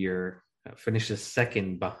of the year, finishes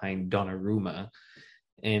second behind Donnarumma.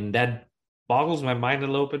 And that boggles my mind a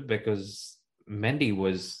little bit because Mendy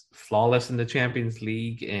was flawless in the Champions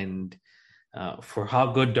League. And for how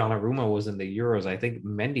good Donnarumma was in the Euros, I think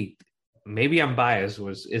Mendy, maybe I'm biased,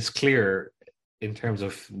 is clear in terms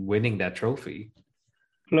of winning that trophy.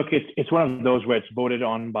 Look, it's one of those where it's voted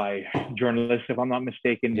on by journalists, if I'm not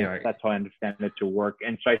mistaken. Yeah, right. That's how I understand it to work.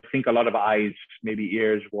 And so I think a lot of eyes, maybe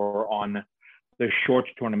ears, were on the short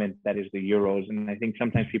tournament that is the Euros. And I think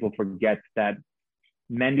sometimes people forget that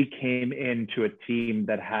Mendy came into a team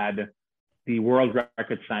that had the world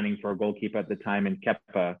record signing for a goalkeeper at the time in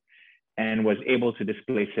Kepa and was able to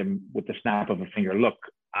displace him with the snap of a finger. Look,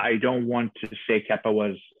 I don't want to say Kepa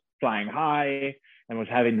was flying high and was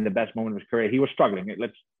having the best moment of his career. He was struggling.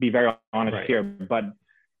 Let's be very honest here. But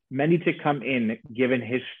Mendy to come in, given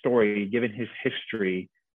his story, given his history,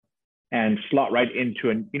 and slot right into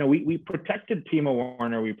it. You know, we protected Timo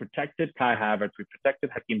Werner, we protected Kai Havertz, we protected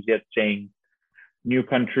Hakim Ziyech, saying new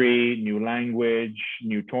country, new language,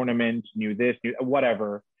 new tournament, new this, new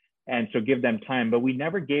whatever. And so give them time. But we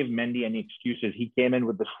never gave Mendy any excuses. He came in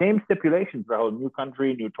with the same stipulations, Rahul, new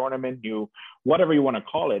country, new tournament, new whatever you want to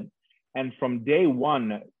call it. And from day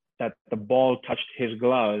one that the ball touched his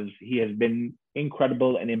gloves, he has been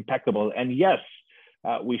incredible and impeccable. And yes,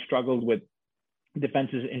 we struggled with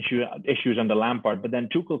defensive issues under Lampard, but then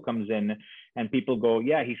Tuchel comes in and people go,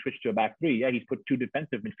 yeah, he switched to a back three. Yeah, he's put two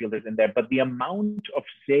defensive midfielders in there. But the amount of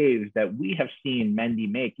saves that we have seen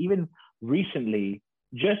Mendy make, even recently,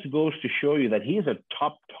 just goes to show you that he is a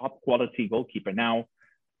top quality goalkeeper. Now,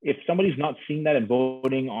 if somebody's not seeing that and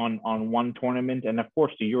voting on one tournament, and of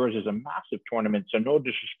course the Euros is a massive tournament, so no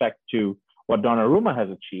disrespect to what Donnarumma has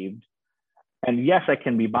achieved. And yes, I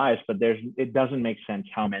can be biased, but it doesn't make sense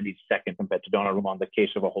how Mendy's second compared to Donnarumma on the case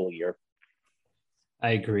of a whole year.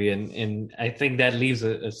 I agree, and I think that leaves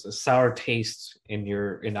a sour taste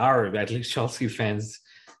in our at least Chelsea fans'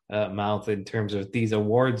 mouth in terms of these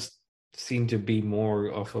awards seem to be more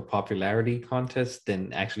of a popularity contest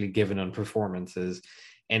than actually given on performances.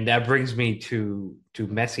 And that brings me to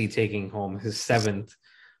Messi taking home his 7th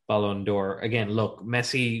Ballon d'Or. Again, look,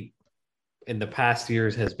 Messi in the past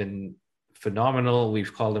years has been phenomenal.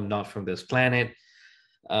 We've called him not from this planet.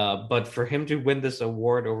 But for him to win this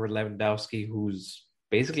award over Lewandowski, who's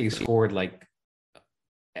basically scored like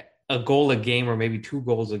a goal a game or maybe 2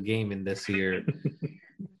 goals a game in this year,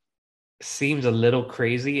 seems a little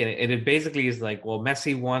crazy. And it basically is like, well,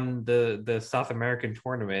 Messi won the South American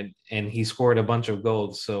tournament and he scored a bunch of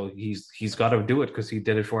goals. So he's got to do it because he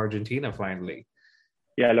did it for Argentina finally.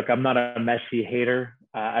 Yeah, look, I'm not a Messi hater.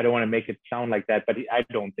 I don't want to make it sound like that, but I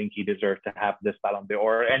don't think he deserves to have this Ballon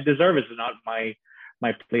d'Or. And deserve is not my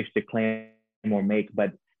place to claim or make.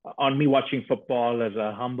 But on me watching football as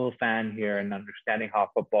a humble fan here and understanding how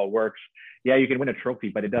football works, yeah, you can win a trophy,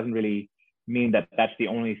 but it doesn't really mean that that's the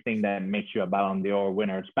only thing that makes you a Ballon d'Or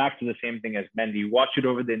winner. It's back to the same thing as Mendy. Watch it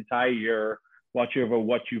over the entire year, watch over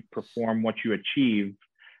what you perform, what you achieve.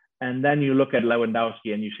 And then you look at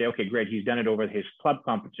Lewandowski and you say, okay, great, he's done it over his club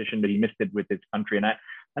competition, but he missed it with his country.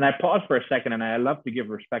 And I pause for a second, and I love to give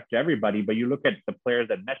respect to everybody, but you look at the players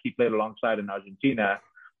that Messi played alongside in Argentina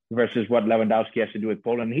versus what Lewandowski has to do with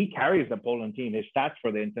Poland. He carries the Poland team. His stats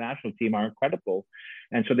for the international team are incredible.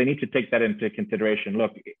 And so they need to take that into consideration.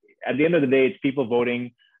 Look, at the end of the day, it's people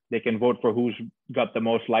voting. They can vote for who's got the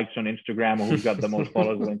most likes on Instagram or who's got the most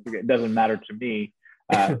followers on Instagram. It doesn't matter to me.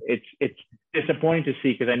 It's disappointing to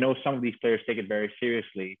see because I know some of these players take it very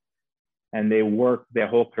seriously and they work their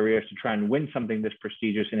whole careers to try and win something this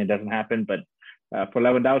prestigious, and it doesn't happen. But for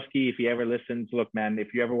Lewandowski, if he ever listens, look, man,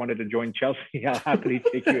 if you ever wanted to join Chelsea, I'll happily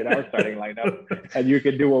take you in our starting lineup and you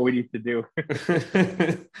can do what we need to do.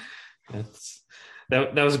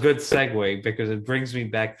 That was a good segue because it brings me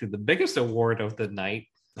back to the biggest award of the night.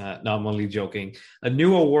 No, I'm only joking. A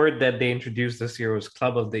new award that they introduced this year was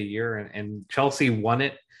Club of the Year, and Chelsea won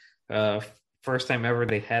it. First time ever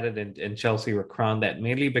they had it, and Chelsea were crowned that,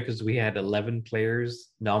 mainly because we had 11 players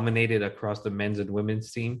nominated across the men's and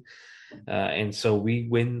women's team. And so we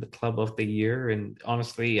win the Club of the Year. And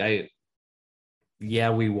honestly,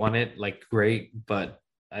 we won it, like, great, but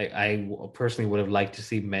I personally would have liked to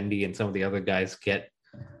see Mendy and some of the other guys get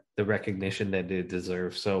the recognition that they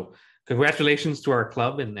deserve. So congratulations to our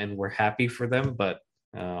club, and we're happy for them, but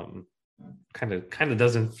kind of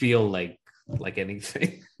doesn't feel like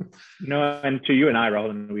anything. No, and to you and I, Rahul,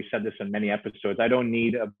 and we said this in many episodes, I don't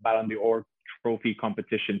need a Ballon d'Or trophy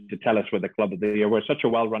competition to tell us we're the Club of the Year. We're such a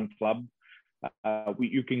well-run club.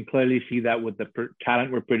 You can clearly see that with the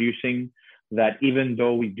talent we're producing, that even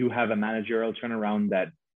though we do have a managerial turnaround, that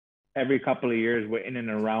every couple of years we're in and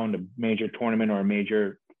around a major tournament or a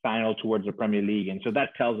major final towards the Premier League. And so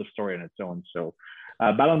that tells a story on its own. So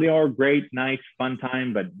Ballon d'Or, great, nice, fun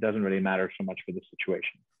time, but doesn't really matter so much for this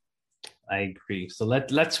situation. I agree. So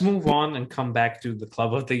let's move on and come back to the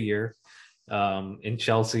Club of the Year in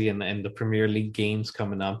Chelsea and the Premier League games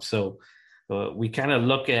coming up. So we kind of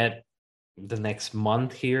look at the next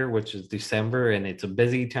month here, which is December, and it's a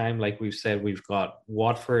busy time. Like we've said, we've got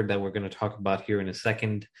Watford that we're going to talk about here in a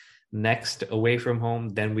second. Next, away from home,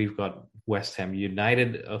 then we've got West Ham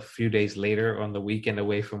United a few days later on the weekend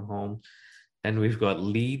away from home. And we've got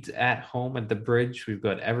Leeds at home at the Bridge. We've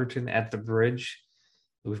got Everton at the Bridge.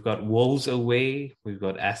 We've got Wolves away. We've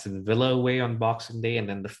got Aston Villa away on Boxing Day. And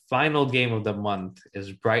then the final game of the month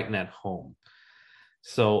is Brighton at home.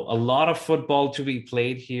 So a lot of football to be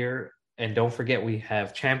played here. And don't forget, we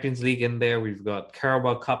have Champions League in there. We've got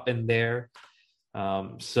Carabao Cup in there.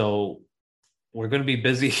 So we're going to be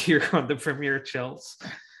busy here on the Premier Chills.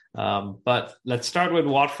 But let's start with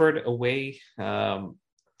Watford away.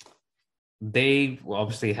 They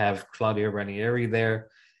obviously have Claudio Ranieri there.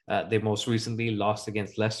 They most recently lost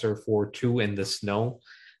against Leicester 4-2 in the snow.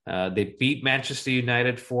 They beat Manchester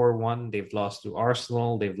United 4-1. They've lost to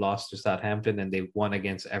Arsenal. They've lost to Southampton, and they've won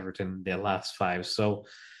against Everton in their last 5. So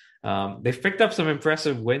they've picked up some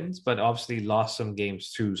impressive wins, but obviously lost some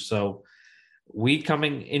games too. So we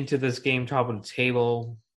coming into this game top of the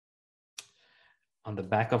table on the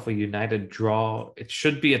back of a United draw. It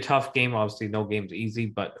should be a tough game. Obviously, no game's easy,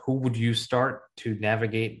 but who would you start to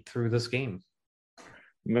navigate through this game?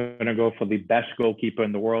 I'm going to go for the best goalkeeper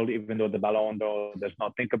in the world, even though the Ballon d'Or does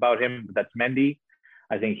not think about him. But that's Mendy.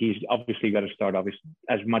 I think he's obviously got to start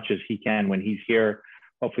as much as he can when he's here.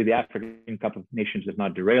 Hopefully, the African Cup of Nations does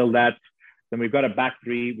not derail that. Then we've got a back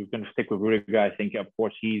three. We're going to stick with Rudiger. I think, of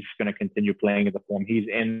course, he's going to continue playing in the form he's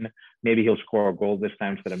in. Maybe he'll score a goal this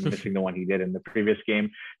time instead of missing the one he did in the previous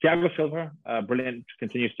game. Thiago Silva, brilliant,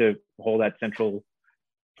 continues to hold that central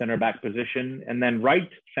center back position. And then right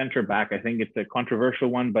center back, I think it's a controversial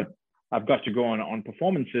one, but I've got to go on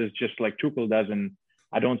performances just like Tuchel does. And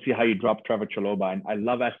I don't see how you drop Trevor Chalobah. And I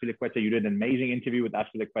love Azpilicueta. You did an amazing interview with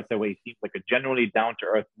Azpilicueta where he seems like a generally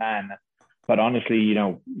down-to-earth man. But honestly,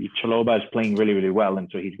 Chalobah is playing really, really well. And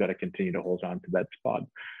so he's got to continue to hold on to that spot.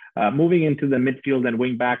 Moving into the midfield and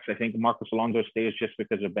wing backs, I think Marcos Alonso stays just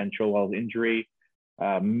because of Ben Chilwell's injury.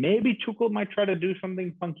 Maybe Tuchel might try to do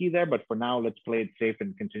something funky there, but for now, let's play it safe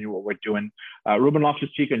and continue what we're doing. Ruben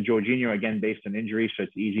Loftus-Cheek and Jorginho, again, based on injury, so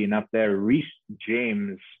it's easy enough there. Reece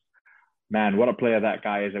James, man, what a player that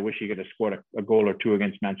guy is. I wish he could have scored a goal or two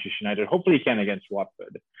against Manchester United. Hopefully he can against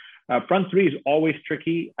Watford. Front three is always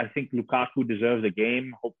tricky. I think Lukaku deserves a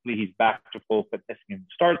game. Hopefully he's back to full fitness and can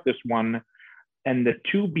start this one. And the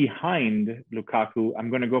two behind Lukaku, I'm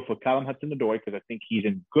going to go for Callum Hudson-Odoi because I think he's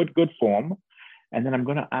in good form. And then I'm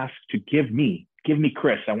going to ask to give me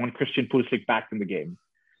Chris. I want Christian Pulisic back in the game.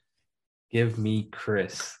 Give me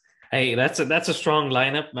Chris. Hey, that's a strong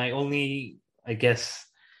lineup. My only, I guess,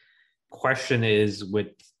 question is with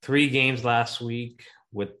 3 games last week,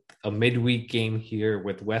 with a midweek game here,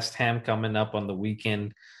 with West Ham coming up on the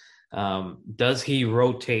weekend, does he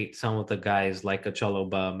rotate some of the guys like a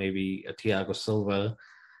Chalobah, maybe a Thiago Silva?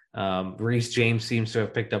 Reece James seems to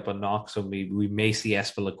have picked up a knock, so we may see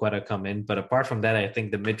Azpilicueta come in. But apart from that, I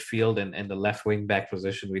think the midfield and the left wing back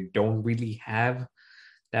position, we don't really have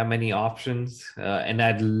that many options. And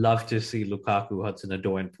I'd love to see Lukaku,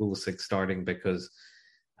 Hudson-Odoi, and Pulisic starting because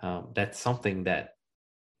that's something that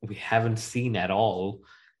we haven't seen at all.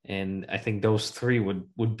 And I think those 3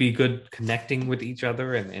 would be good connecting with each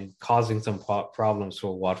other and causing some problems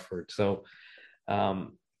for Watford. So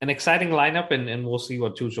an exciting lineup, and we'll see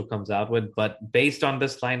what Tuchel comes out with. But based on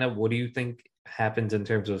this lineup, what do you think happens in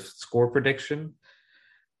terms of score prediction?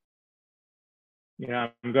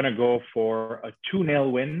 I'm going to go for a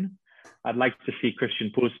 2-0 win. I'd like to see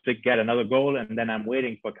Christian Pulisic get another goal, and then I'm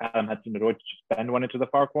waiting for Callum Hudson-Odoi to send one into the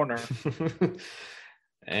far corner.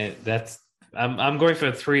 And I'm going for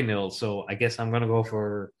a 3-0, so I guess I'm going to go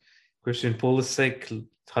for Christian Pulisic,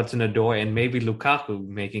 Hudson-Odoi, and maybe Lukaku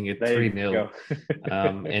making it 3-0.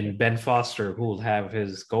 And Ben Foster, who will have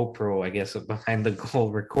his GoPro, I guess, behind the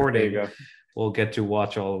goal recording, will get to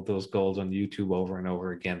watch all of those goals on YouTube over and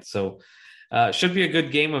over again. So should be a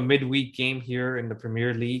good game, a midweek game here in the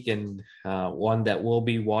Premier League, and one that we'll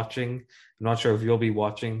be watching. I'm not sure if you'll be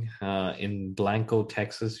watching in Blanco,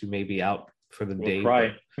 Texas. You may be out for the day.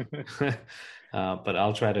 Try. But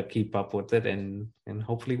I'll try to keep up with it, and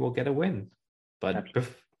hopefully we'll get a win. But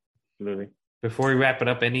absolutely. Before we wrap it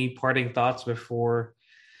up, any parting thoughts before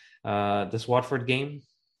this Watford game?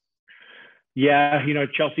 Yeah,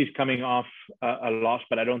 Chelsea's coming off a loss,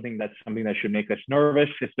 but I don't think that's something that should make us nervous.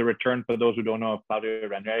 It's the return, for those who don't know, of Claudio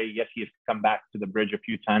Ranieri. Yes, he has come back to the Bridge a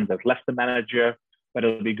few times as Leicester manager, but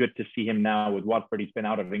it'll be good to see him now with Watford. He's been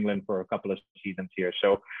out of England for a couple of seasons here.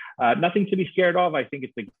 So nothing to be scared of. I think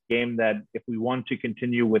it's a game that if we want to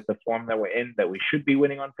continue with the form that we're in, that we should be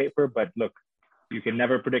winning on paper. But look, you can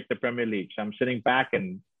never predict the Premier League. So I'm sitting back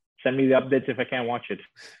and send me the updates if I can't watch it.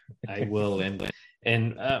 I will.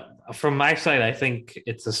 And from my side, I think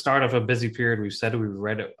it's the start of a busy period. We've said we've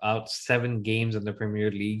read out 7 games in the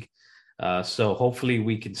Premier League. So hopefully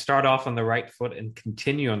we can start off on the right foot and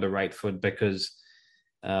continue on the right foot, because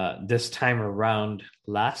this time around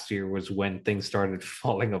last year was when things started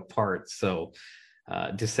falling apart. So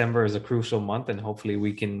December is a crucial month, and hopefully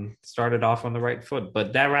we can start it off on the right foot.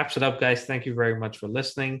 But that wraps it up, guys. Thank you very much for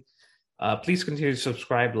listening. Please continue to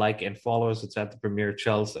subscribe, like, and follow us. It's at the Premier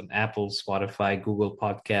Chels on Apple, Spotify, Google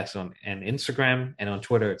Podcasts, and Instagram. And on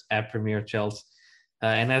Twitter, it's at Premier Chels.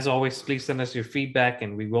 And as always, please send us your feedback,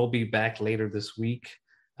 and we will be back later this week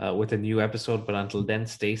with a new episode. But until then,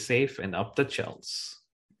 stay safe and up the Chels.